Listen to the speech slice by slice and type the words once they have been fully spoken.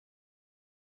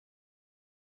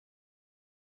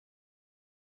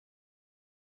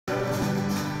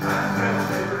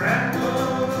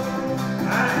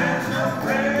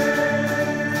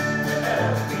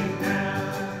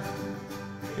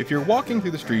If you're walking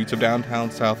through the streets of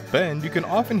downtown South Bend, you can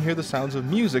often hear the sounds of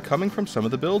music coming from some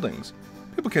of the buildings.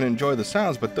 People can enjoy the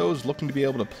sounds, but those looking to be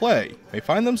able to play may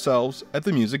find themselves at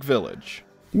the Music Village.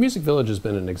 The Music Village has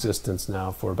been in existence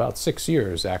now for about 6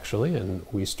 years, actually, and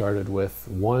we started with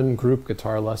one group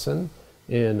guitar lesson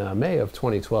in May of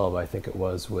 2012, I think it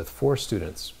was, with 4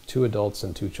 students, 2 adults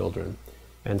and 2 children.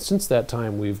 And since that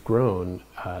time, we've grown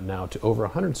now to over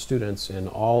 100 students in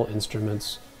all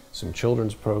instruments, some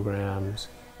children's programs,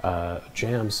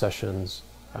 jam sessions,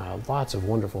 lots of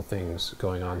wonderful things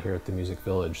going on here at the Music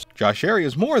Village. Josh Airy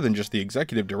is more than just the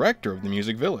executive director of the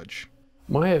Music Village.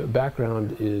 My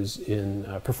background is in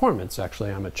performance, actually.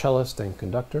 I'm a cellist and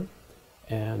conductor.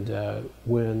 And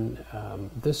when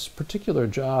this particular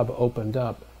job opened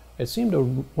up, it seemed a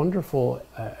wonderful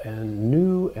and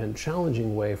new and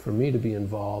challenging way for me to be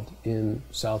involved in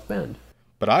South Bend.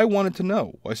 But I wanted to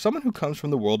know why someone who comes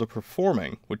from the world of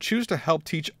performing would choose to help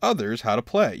teach others how to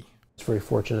play. I was very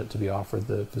fortunate to be offered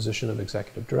the position of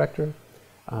executive director.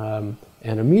 And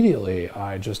immediately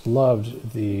I just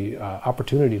loved the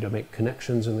opportunity to make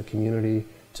connections in the community,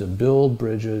 to build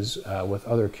bridges with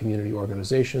other community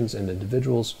organizations and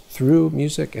individuals through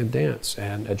music and dance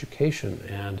and education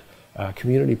and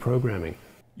community programming.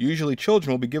 Usually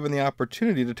children will be given the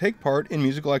opportunity to take part in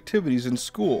musical activities in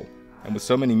school. And with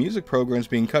so many music programs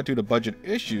being cut due to budget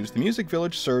issues, the Music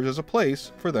Village serves as a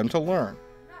place for them to learn.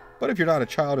 But if you're not a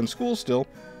child in school still,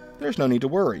 there's no need to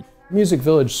worry. Music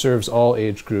Village serves all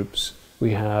age groups.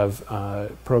 We have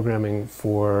programming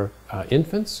for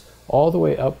infants all the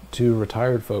way up to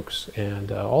retired folks,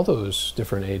 and all those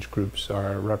different age groups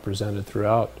are represented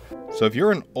throughout. So if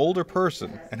you're an older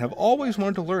person and have always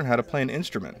wanted to learn how to play an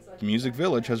instrument, the Music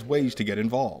Village has ways to get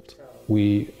involved.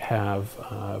 We have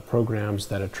programs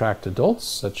that attract adults,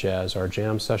 such as our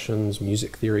jam sessions,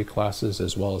 music theory classes,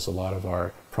 as well as a lot of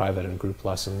our private and group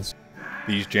lessons.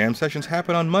 These jam sessions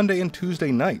happen on Monday and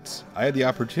Tuesday nights. I had the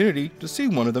opportunity to see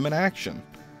one of them in action.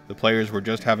 The players were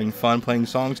just having fun playing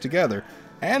songs together,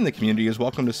 and the community is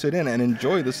welcome to sit in and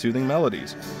enjoy the soothing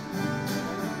melodies.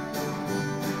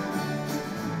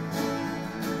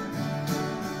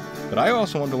 But I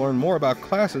also wanted to learn more about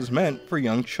classes meant for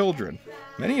young children,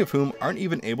 many of whom aren't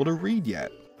even able to read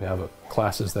yet. We have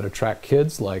classes that attract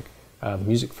kids, like the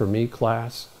Music for Me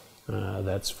class,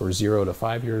 that's for 0 to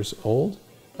 5 years old,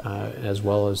 as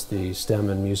well as the STEM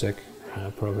and music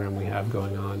program we have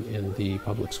going on in the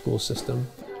public school system.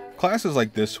 Classes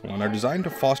like this one are designed to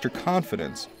foster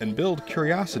confidence and build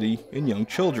curiosity in young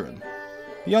children.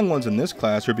 The young ones in this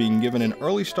class are being given an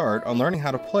early start on learning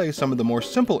how to play some of the more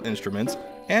simple instruments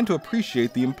and to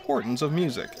appreciate the importance of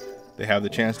music. They have the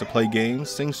chance to play games,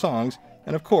 sing songs,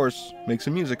 and of course, make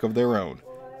some music of their own.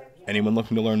 Anyone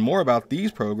looking to learn more about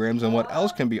these programs and what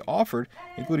else can be offered,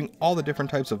 including all the different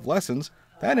types of lessons,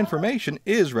 that information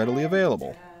is readily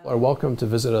available. Are welcome to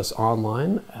visit us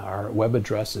online. Our web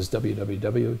address is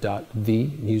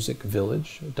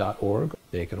www.themusicvillage.org.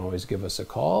 They can always give us a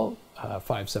call,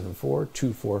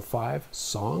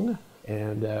 574-245-SONG,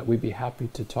 and we'd be happy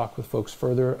to talk with folks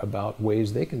further about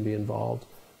ways they can be involved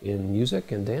in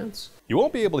music and dance. You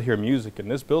won't be able to hear music in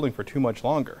this building for too much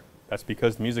longer. That's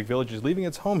because the Music Village is leaving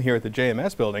its home here at the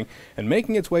JMS building and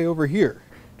making its way over here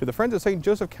to the Friends of St.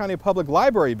 Joseph County Public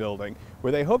Library building,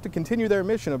 where they hope to continue their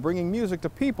mission of bringing music to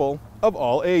people of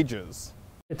all ages.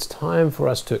 It's time for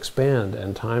us to expand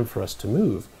and time for us to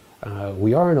move.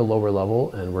 We are in a lower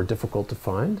level and we're difficult to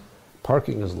find.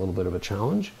 Parking is a little bit of a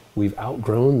challenge. We've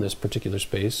outgrown this particular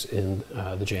space in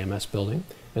the JMS building,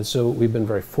 and so we've been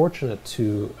very fortunate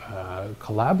to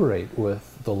collaborate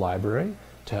with the library,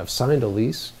 to have signed a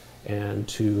lease, and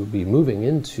to be moving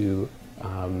into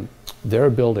their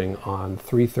building on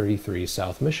 333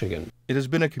 South Michigan. It has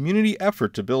been a community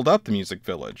effort to build up the Music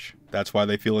Village. That's why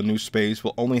they feel a new space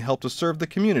will only help to serve the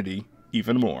community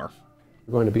even more.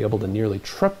 We're going to be able to nearly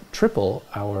triple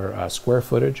our square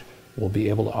footage. We'll be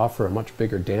able to offer a much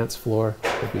bigger dance floor.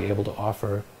 We'll be able to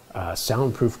offer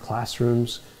soundproof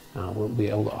classrooms. We'll be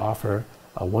able to offer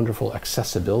a wonderful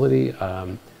accessibility.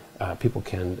 People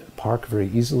can park very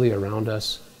easily around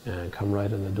us and come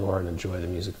right in the door and enjoy the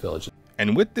Music Village.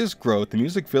 And with this growth, the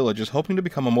Music Village is hoping to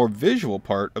become a more visual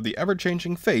part of the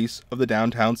ever-changing face of the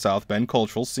downtown South Bend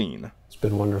cultural scene. It's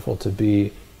been wonderful to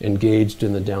be engaged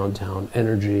in the downtown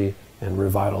energy and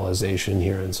revitalization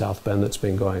here in South Bend that's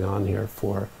been going on here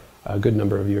for a good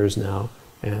number of years now,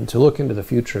 and to look into the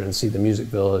future and see the Music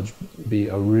Village be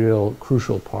a real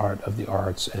crucial part of the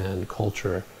arts and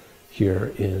culture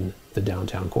here in the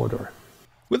downtown corridor.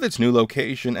 With its new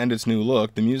location and its new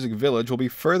look, the Music Village will be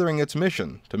furthering its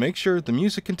mission to make sure the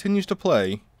music continues to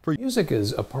play Music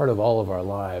is a part of all of our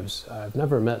lives. I've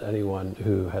never met anyone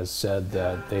who has said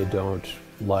that they don't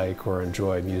like or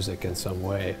enjoy music in some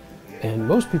way. And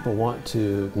most people want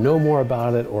to know more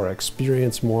about it or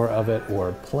experience more of it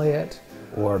or play it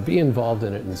or be involved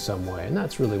in it in some way. And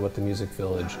that's really what the Music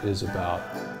Village is about.